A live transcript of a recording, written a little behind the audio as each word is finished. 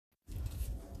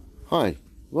Hi,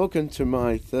 welcome to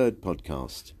my third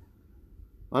podcast.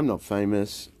 I'm not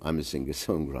famous, I'm a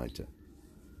singer-songwriter.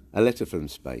 A letter from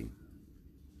Spain.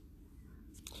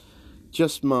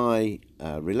 Just my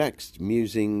relaxed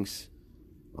musings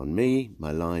on me,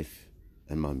 my life,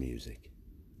 and my music.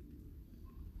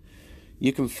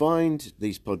 You can find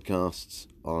these podcasts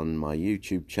on my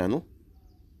YouTube channel,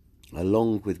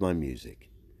 along with my music.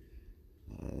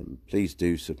 Please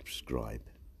do subscribe.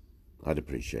 I'd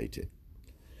appreciate it.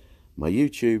 My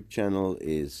YouTube channel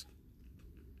is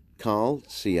Carl,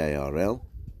 C-A-R-L,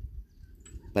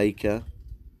 Baker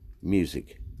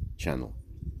Music Channel.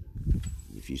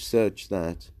 If you search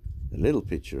that, a little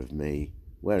picture of me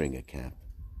wearing a cap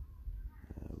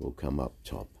will come up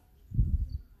top.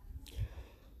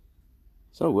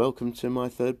 So welcome to my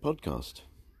third podcast.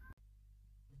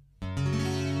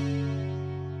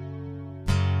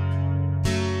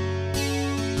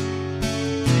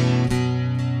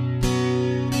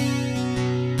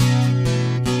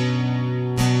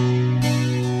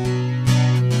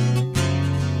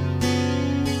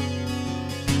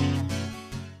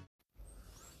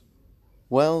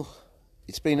 Well,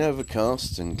 it's been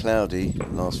overcast and cloudy the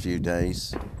last few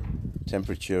days.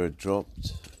 Temperature had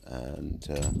dropped and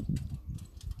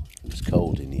it was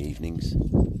cold in the evenings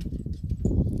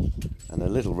and a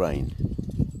little rain.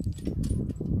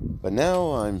 But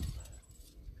now I'm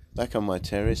back on my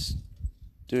terrace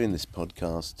doing this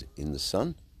podcast in the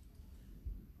sun.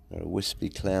 There are wispy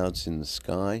clouds in the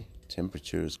sky.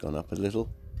 Temperature has gone up a little.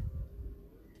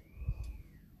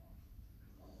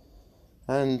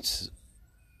 And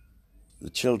the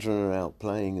children are out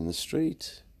playing in the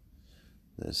street.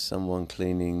 There's someone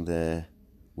cleaning their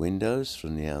windows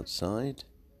from the outside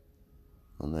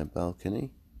on their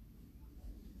balcony.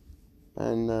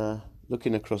 And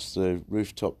looking across the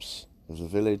rooftops of the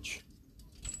village,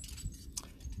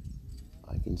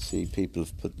 I can see people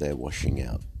have put their washing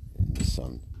out in the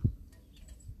sun.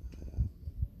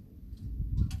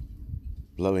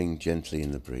 Blowing gently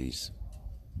in the breeze.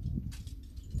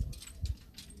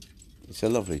 It's a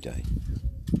lovely day.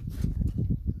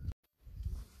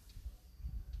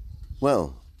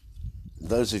 Well,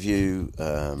 those of you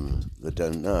that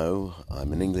don't know,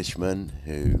 I'm an Englishman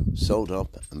who sold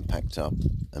up and packed up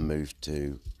and moved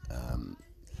to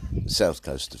the south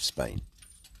coast of Spain.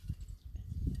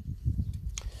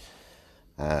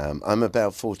 I'm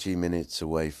about 40 minutes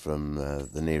away from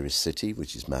the nearest city,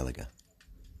 which is Malaga.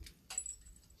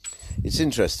 It's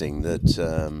interesting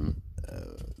that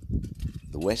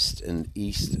the west and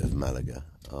east of Malaga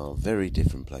are very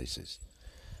different places.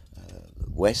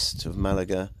 West of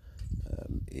Malaga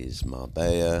is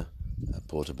Marbella,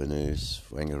 Puerto Banús,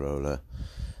 Fuengirola,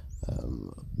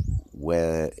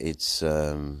 where it's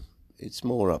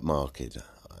more upmarket,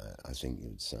 I think you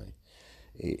would say.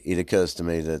 It occurs to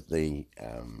me that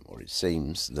it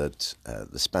seems that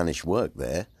the Spanish work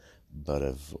there, but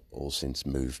have all since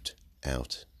moved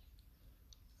out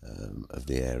of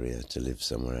the area to live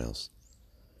somewhere else.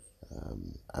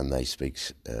 And they speak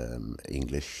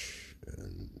English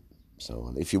and so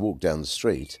on. If you walk down the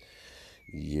street,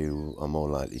 you are more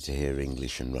likely to hear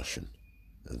English and Russian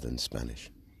than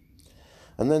Spanish.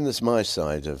 And then there's my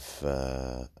side of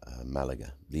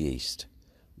Malaga, the east,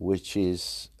 which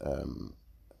is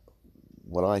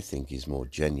what I think is more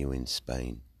genuine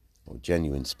Spain, or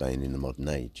genuine Spain in the modern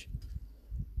age.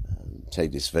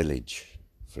 Take this village,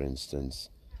 for instance.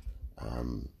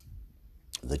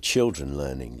 The children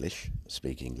learn English,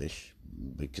 speak English,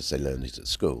 because they learn it at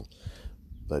school,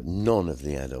 but none of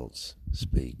the adults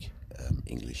speak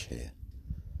English here.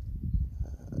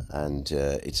 And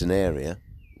it's an area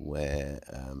where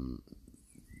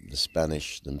the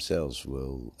Spanish themselves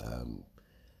will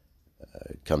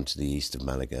come to the east of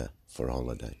Malaga for a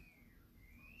holiday.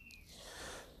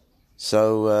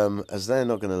 So as they're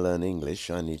not going to learn English,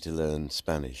 I need to learn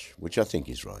Spanish, which I think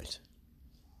is right.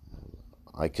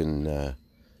 I can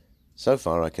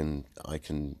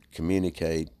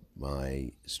communicate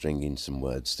by stringing some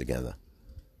words together.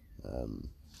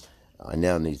 I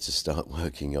now need to start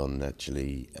working on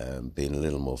actually being a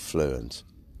little more fluent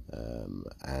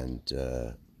and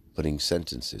putting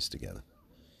sentences together.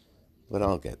 But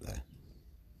I'll get there.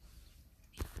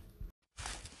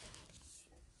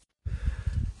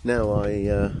 Now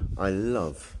I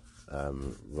love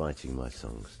writing my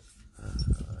songs.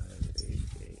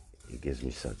 It gives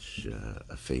me such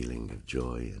a feeling of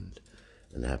joy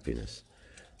and happiness.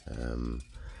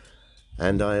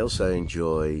 And I also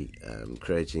enjoy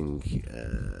creating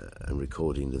and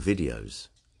recording the videos.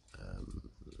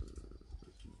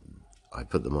 I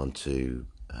put them onto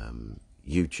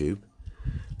YouTube.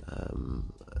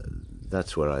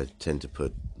 That's where I tend to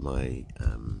put my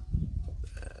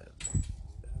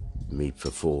me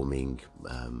performing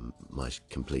my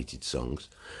completed songs.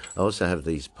 I also have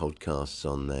these podcasts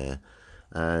on there,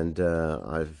 and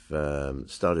I've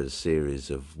started a series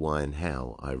of why and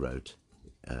how I wrote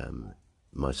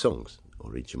my songs,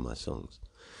 or each of my songs.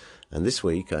 And this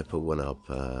week I put one up,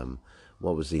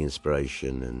 what was the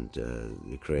inspiration and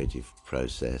the creative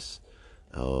process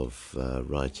of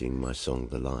writing my song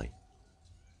The Lie.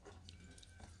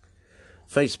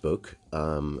 Facebook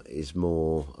is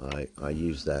more, I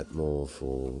use that more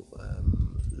for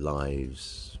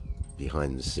lives,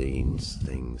 behind the scenes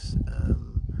things,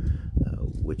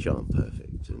 which aren't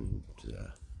perfect and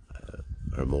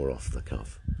are more off the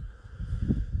cuff.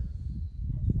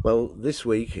 Well, this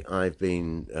week I've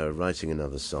been writing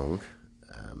another song,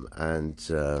 and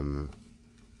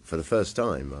for the first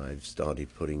time I've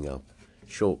started putting up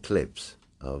short clips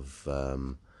of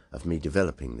me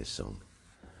developing this song.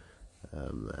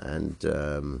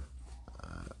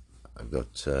 I've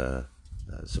got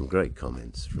some great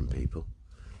comments from people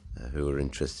who are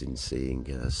interested in seeing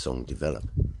a song develop,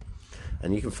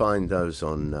 and you can find those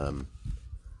on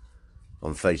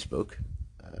Facebook.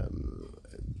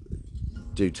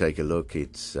 Do take a look.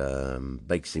 It's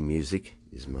Bakesy Music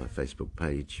is my Facebook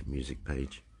page, music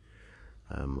page,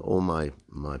 or my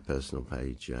personal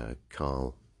page,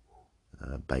 Carl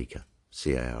Baker,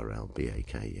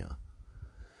 CarlBaker.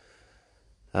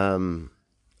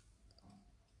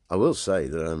 I will say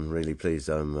that I'm really pleased.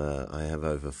 I have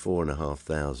over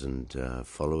 4,500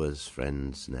 followers,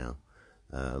 friends now,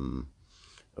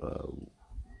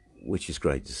 which is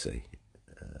great to see.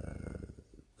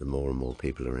 The more and more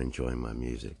people are enjoying my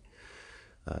music.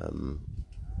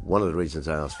 One of the reasons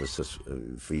I asked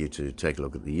for you to take a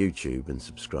look at the YouTube and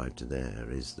subscribe to there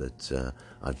is that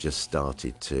I've just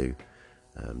started to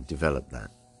develop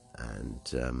that,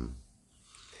 and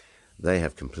they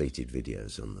have completed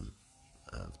videos on them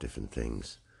of different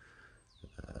things.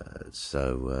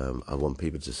 So I want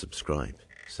people to subscribe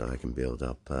so I can build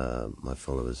up my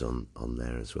followers on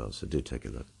there as well. So do take a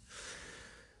look.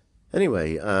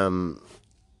 Anyway,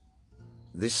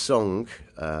 this song,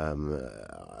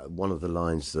 one of the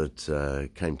lines that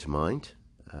came to mind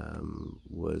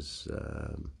was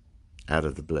Out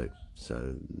of the Blue.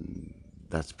 So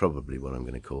that's probably what I'm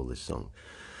going to call this song.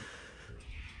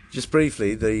 Just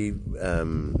briefly, the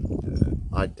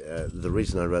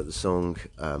reason I wrote the song,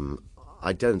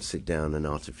 I don't sit down and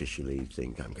artificially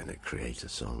think I'm going to create a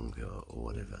song or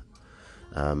whatever.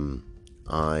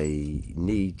 I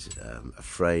need a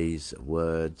phrase, a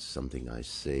word, something I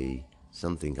see,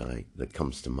 something that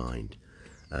comes to mind,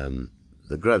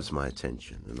 that grabs my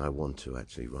attention, and I want to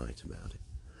actually write about it.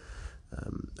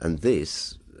 And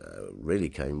this really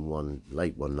came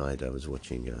late one night. I was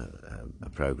watching a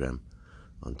program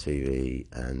on TV,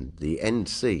 and the end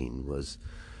scene was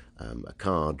a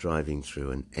car driving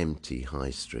through an empty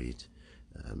high street.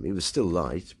 It was still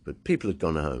light, but people had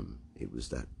gone home. It was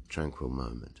that tranquil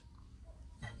moment.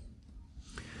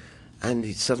 And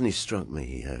it suddenly struck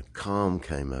me, a calm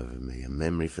came over me, a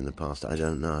memory from the past, I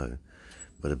don't know,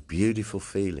 but a beautiful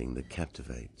feeling that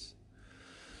captivates.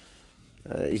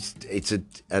 And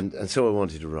so I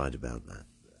wanted to write about that.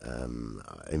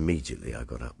 Immediately I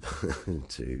got up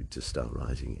to start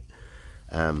writing it.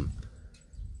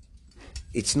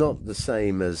 It's not the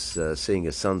same as seeing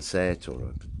a sunset or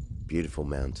a beautiful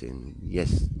mountain.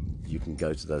 Yes, you can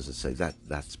go to those and say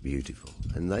that's beautiful,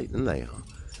 and they are.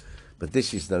 But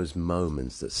this is those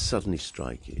moments that suddenly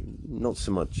strike you. Not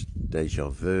so much deja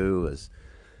vu as,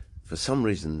 for some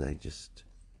reason, they just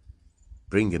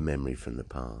bring a memory from the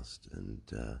past,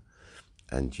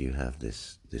 and you have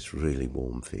this really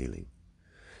warm feeling.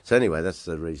 So anyway, that's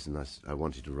the reason I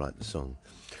wanted to write the song.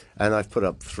 And I've put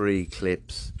up 3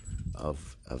 clips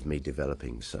of me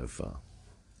developing so far,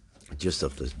 just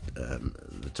off the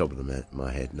top of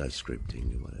my head, no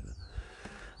scripting or whatever.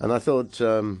 And I thought,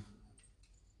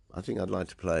 I think I'd like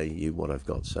to play you what I've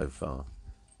got so far.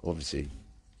 Obviously,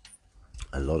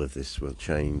 a lot of this will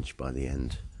change by the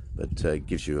end, but it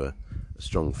gives you a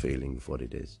strong feeling of what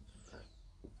it is.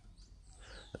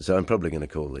 So I'm probably going to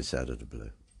call this Out of the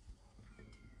Blue.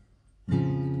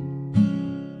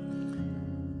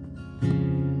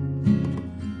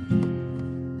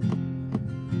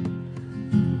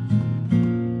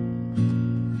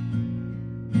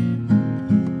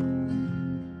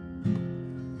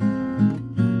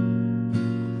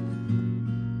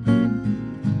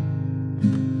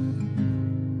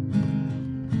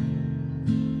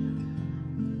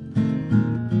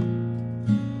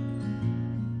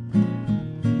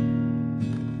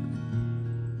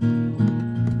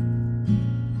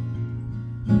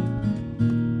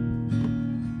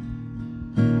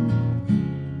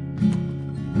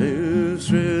 Move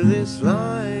through this this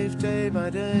life day by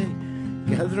day,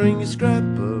 gathering a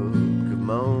scrapbook of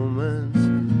moments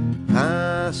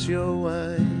pass your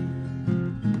way.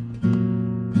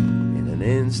 In an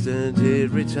instant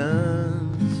it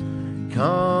returns,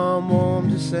 calm, warm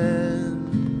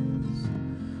descends,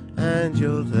 and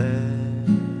you're there.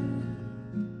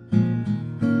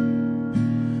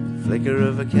 Flicker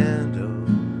of a candle,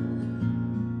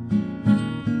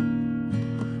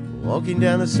 walking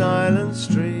down a silent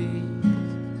street,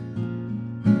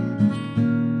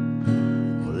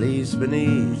 or leaves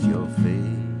beneath your feet.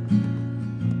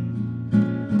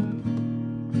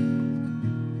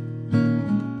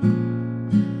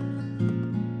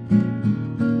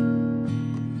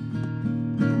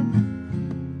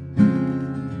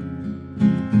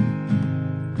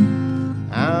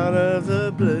 Out of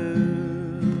the blue,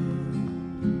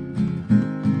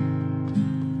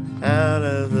 out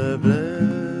of the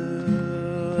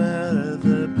blue, out of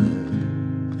the blue,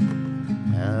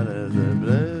 out of the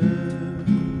blue,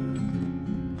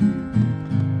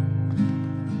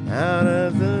 out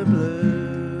of the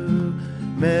blue,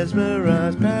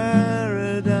 mesmerized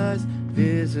paradise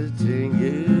visiting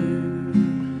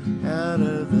you, out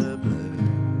of the blue.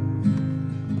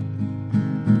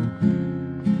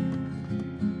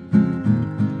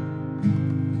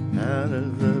 Out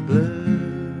of the blue.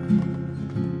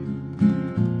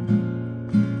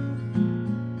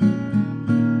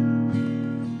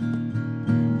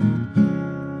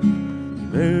 You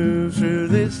move through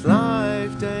this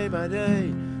life day by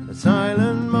day, a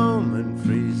silent moment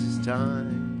freezes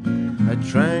time, a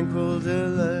tranquil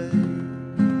delay.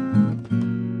 In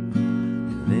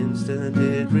an instant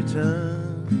it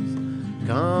returns,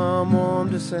 calm, warm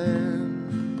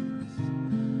descends,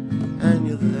 and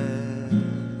you're there.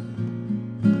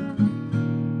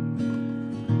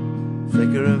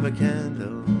 Flicker of a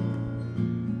candle,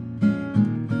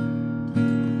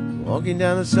 walking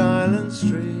down a silent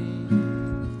street,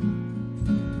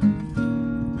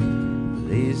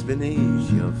 leaves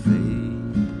beneath your feet.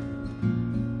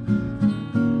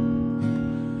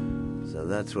 So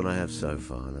that's what I have so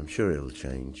far, and I'm sure it'll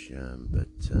change, but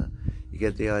you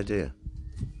get the idea.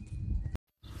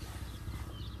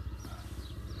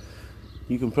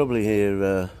 You can probably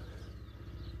hear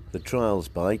the trials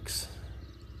bikes.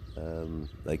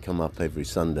 They come up every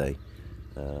Sunday,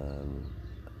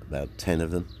 about 10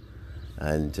 of them,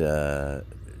 and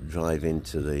drive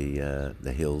into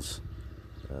the hills.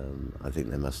 I think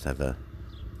they must have a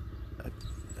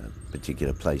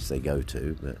particular place they go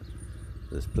to, but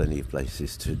there's plenty of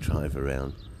places to drive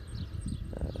around.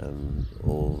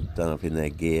 All done up in their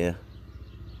gear.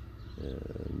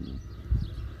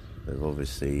 They've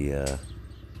obviously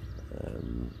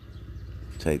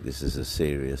take this as a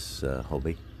serious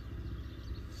hobby.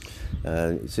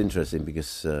 It's interesting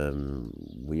because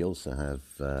we also have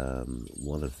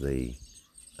one of the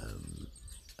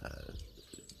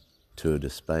Tour de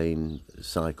Spain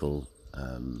cycle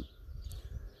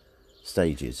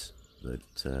stages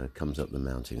that comes up the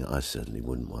mountain. I certainly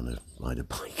wouldn't want to ride a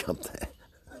bike up there.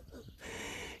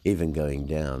 Even going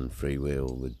down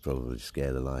freewheel would probably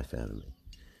scare the life out of me.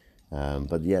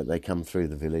 But yeah, they come through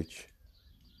the village.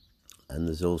 And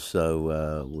there's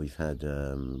also, we've had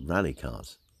rally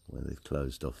cars where they've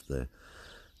closed off the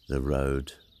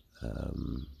road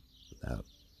about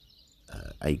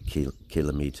 8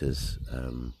 kilometres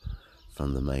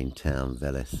from the main town,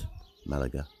 Vélez,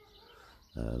 Malaga,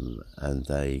 and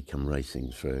they come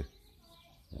racing through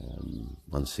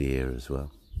once a year as well.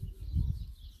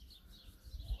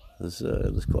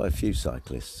 There's quite a few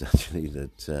cyclists actually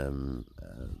that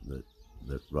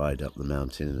ride up the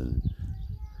mountain and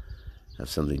have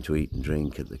something to eat and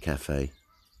drink at the cafe,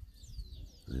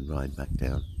 and then ride back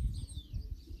down.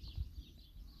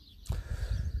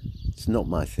 It's not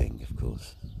my thing, of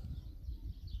course.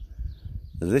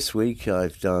 This week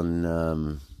I've done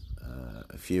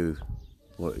a few,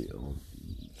 to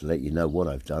let you know what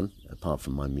I've done, apart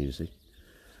from my music.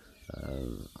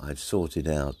 I've sorted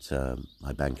out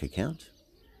my bank account,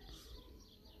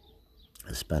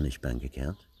 a Spanish bank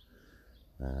account,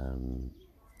 and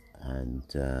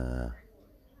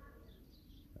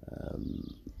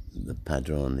the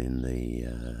padron in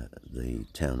the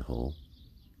town hall,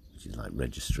 which is like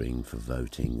registering for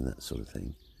voting, that sort of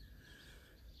thing.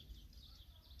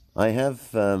 I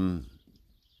have,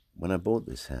 when I bought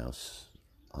this house,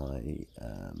 I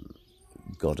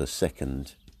got a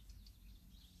second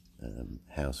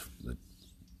house that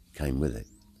came with it,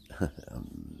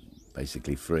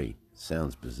 basically free.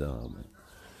 Sounds bizarre, but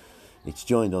it's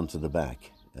joined onto the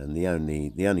back, and the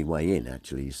only way in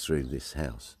actually is through this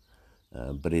house,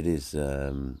 but it is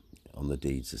on the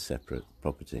deeds a separate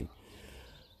property.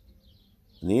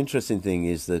 And the interesting thing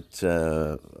is that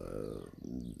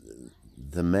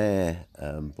the mayor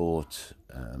bought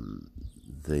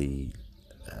the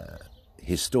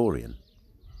historian,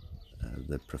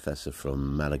 the professor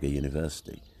from Malaga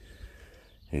University,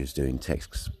 who's doing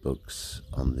textbooks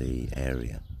on the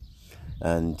area.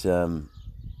 And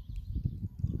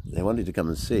they wanted to come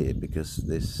and see it because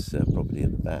this property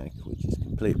at the back, which is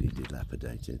completely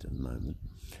dilapidated at the moment,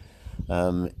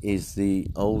 is the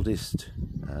oldest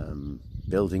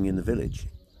building in the village.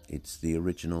 It's the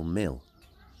original mill.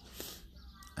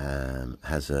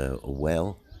 Has a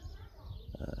well,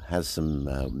 has some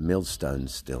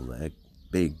millstones still there,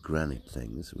 big granite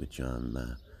things, which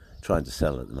I'm trying to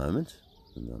sell at the moment,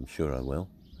 and I'm sure I will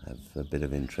have a bit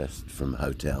of interest from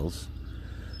hotels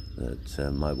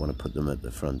that might want to put them at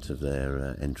the front of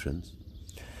their entrance.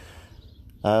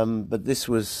 But this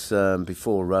was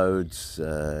before roads.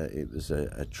 It was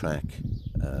a track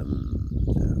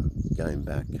going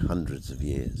back hundreds of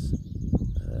years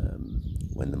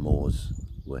when the Moors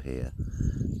were here,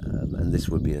 and this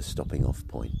would be a stopping off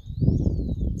point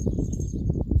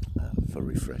for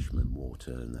refreshment,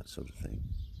 water and that sort of thing.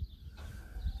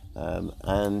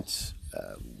 And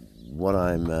what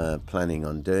I'm planning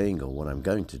on doing, or what I'm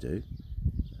going to do,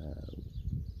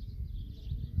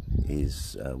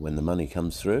 is when the money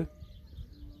comes through,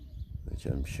 which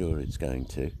I'm sure it's going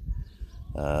to,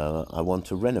 I want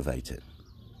to renovate it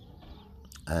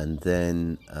and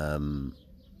then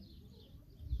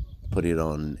put it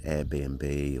on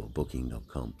Airbnb or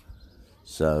Booking.com.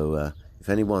 So if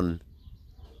anyone,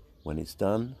 when it's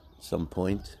done at some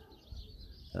point,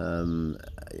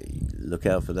 look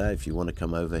out for that. If you want to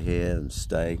come over here and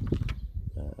stay,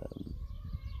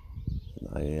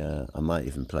 I might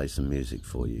even play some music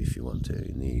for you if you want to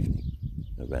in the evening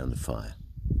around the fire.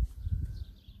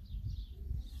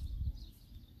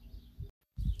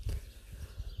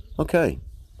 Okay.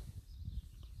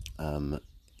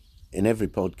 In every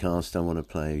podcast, I want to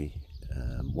play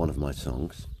one of my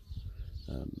songs.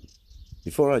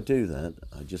 Before I do that,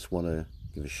 I just want to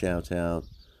give a shout out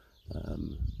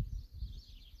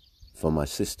for my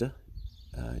sister,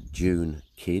 June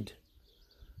Kidd,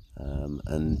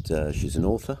 and she's an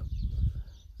author,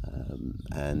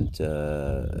 and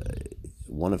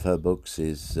one of her books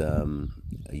is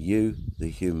You, the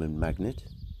Human Magnet.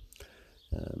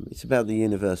 It's about the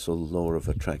universal law of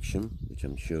attraction, which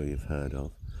I'm sure you've heard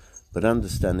of, but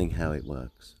understanding how it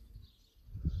works.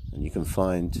 And you can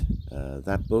find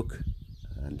that book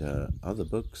and other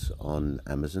books on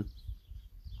Amazon,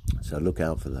 so look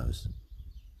out for those.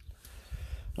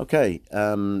 Okay,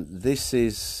 this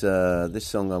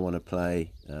song I want to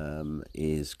play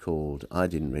is called I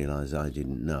Didn't Realise I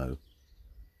Didn't Know,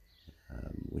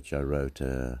 which I wrote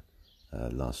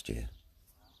last year.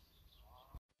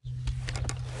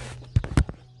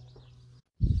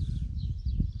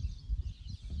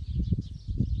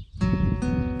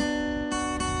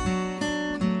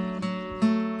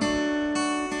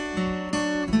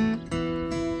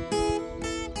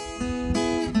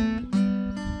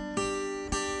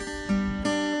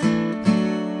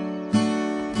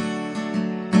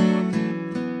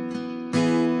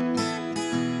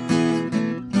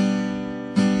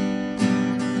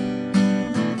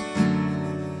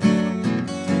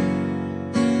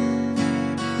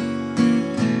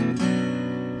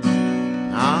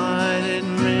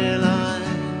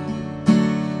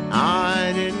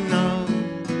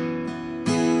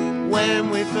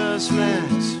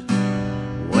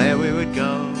 Where we would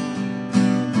go,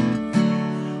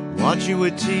 what you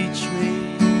would teach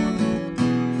me,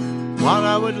 what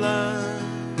I would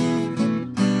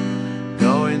learn,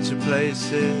 going to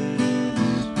places,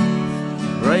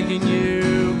 breaking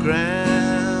new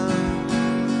ground.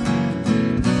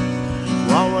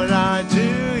 What would I do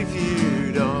if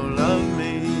you don't love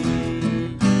me?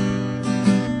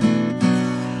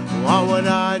 What would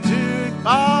I do if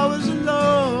I was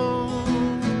alone?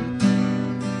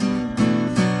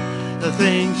 The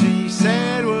things she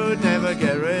said would never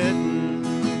get written.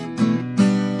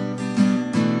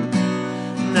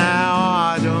 Now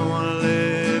I don't want to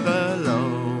live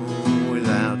alone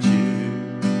without you.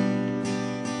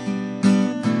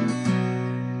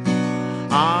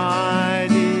 I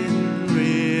didn't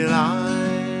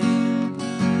realize,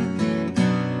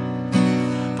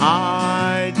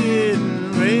 I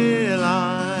didn't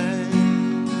realize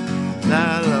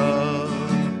that love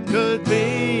could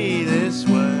be this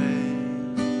way.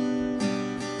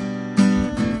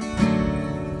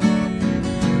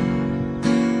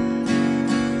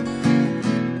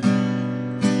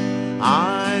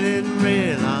 I didn't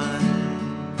realize,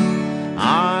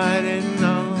 I didn't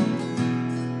know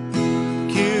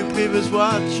Cupid was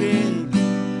watching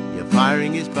your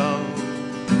firing his bow.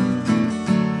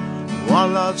 What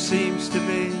love seems to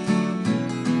be,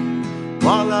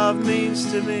 what love means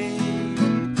to me,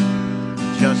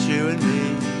 just you and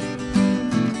me,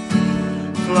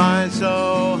 flying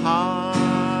so high.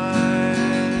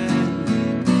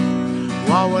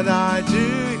 What would I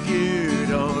do if you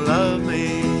don't love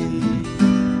me?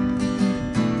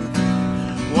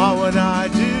 What would I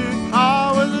do if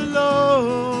I was alone?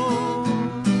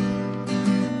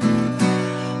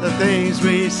 The things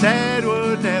we said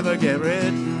would never get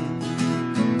written.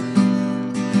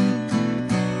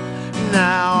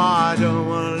 Now I don't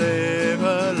want to live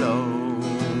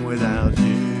alone without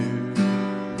you.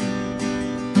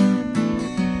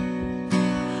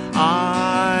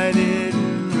 I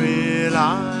didn't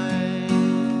realize,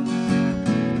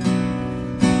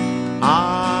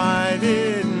 I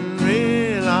didn't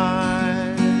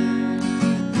realize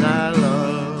that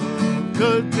love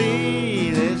could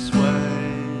be this way.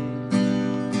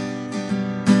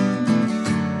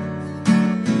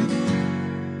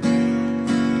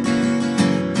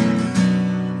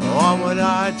 What would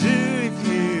I do if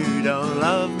you don't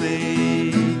love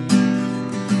me?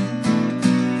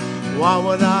 What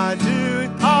would I do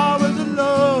if I was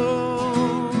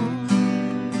alone?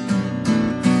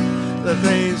 The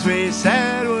things we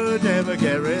said would never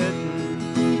get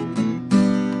written.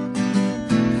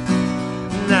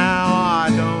 Now I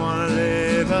don't want to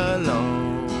live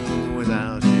alone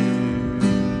without you.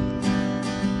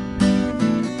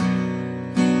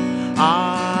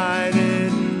 I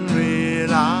didn't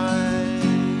realize,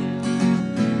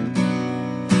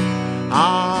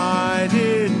 I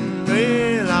didn't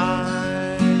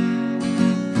realize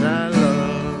that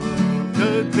love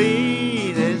could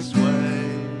be this way.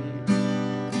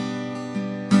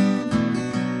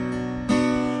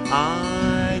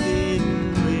 I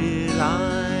didn't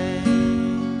realize,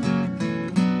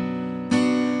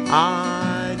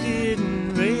 I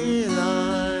didn't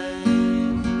realize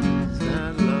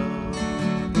that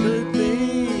love could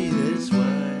be this way.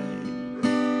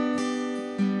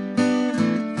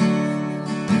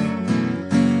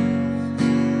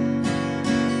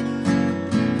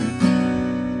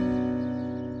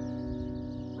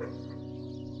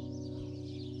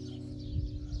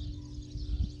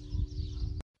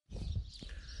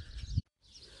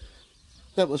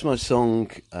 That was my song,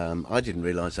 I Didn't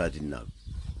Realise I Didn't Know.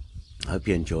 I hope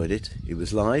you enjoyed it. It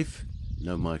was live,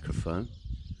 no microphone.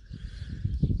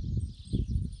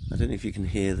 I don't know if you can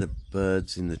hear the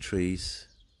birds in the trees.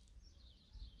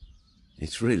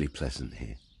 It's really pleasant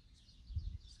here.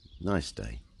 Nice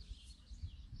day.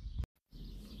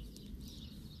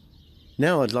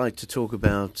 Now I'd like to talk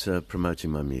about promoting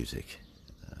my music.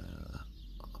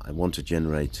 I want to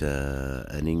generate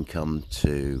an income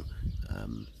to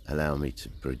allow me to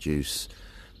produce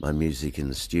my music in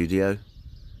the studio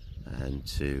and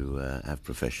to have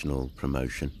professional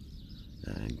promotion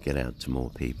and get out to more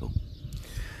people.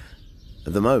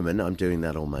 At the moment I'm doing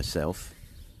that all myself.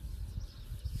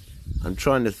 I'm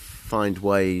trying to find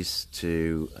ways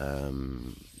to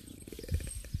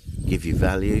give you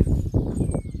value,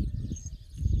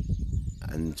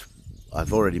 and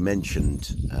I've already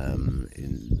mentioned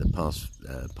in the past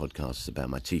podcasts about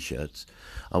my t-shirts.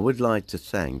 I would like to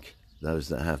thank those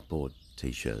that have bought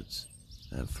t-shirts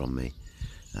from me.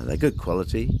 They're good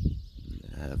quality,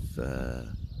 have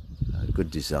good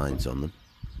designs on them,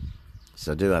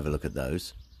 so do have a look at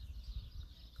those.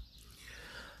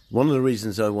 One of the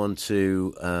reasons I want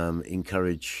to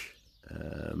encourage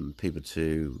people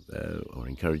to, or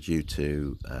encourage you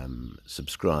to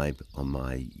subscribe on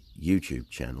my YouTube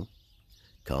channel,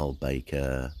 Carl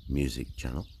Baker Music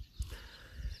Channel,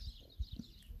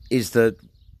 is that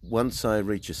once I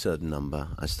reach a certain number,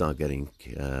 I start getting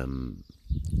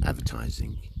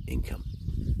advertising income.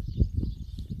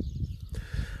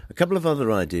 A couple of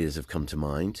other ideas have come to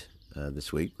mind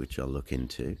this week, which I'll look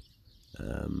into.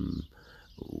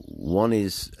 One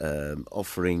is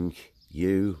offering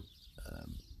you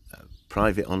a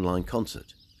private online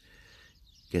concert.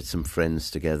 Get some friends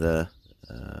together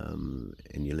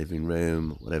in your living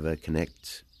room, whatever,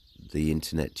 connect the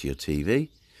internet to your TV,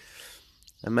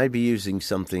 and maybe using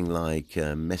something like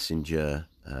Messenger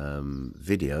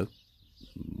video.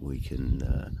 We can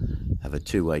have a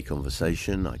two-way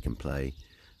conversation. I can play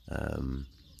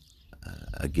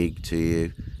a gig to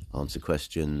you, answer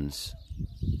questions,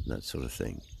 that sort of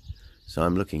thing. So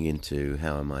I'm looking into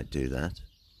how I might do that.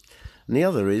 And the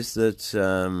other is that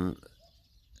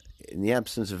in the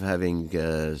absence of having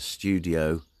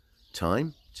studio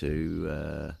time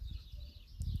to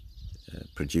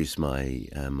produce my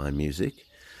my music,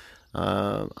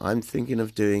 I'm thinking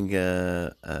of doing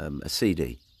a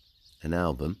CD, an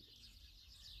album,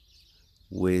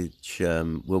 which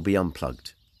will be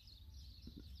unplugged.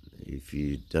 If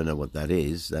you don't know what that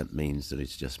is, that means that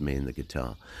it's just me and the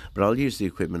guitar. But I'll use the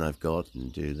equipment I've got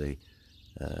and do the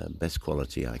best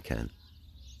quality I can,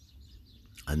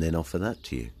 and then offer that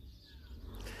to you.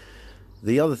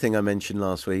 The other thing I mentioned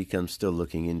last week, I'm still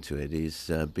looking into it, is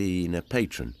being a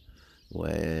patron,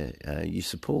 where you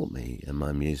support me and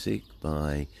my music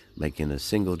by making a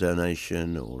single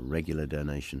donation or regular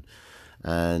donation,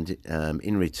 and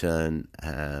in return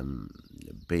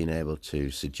being able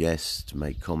to suggest,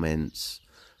 make comments,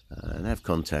 and have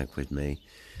contact with me,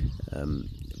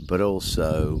 but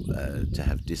also to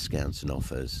have discounts and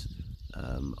offers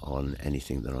on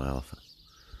anything that I offer.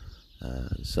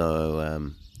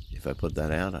 So if I put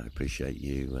that out, I appreciate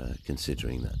you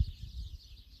considering that.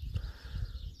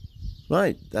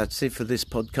 Right, that's it for this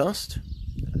podcast.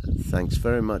 Thanks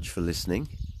very much for listening.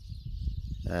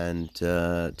 And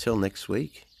till next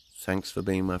week, thanks for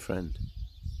being my friend.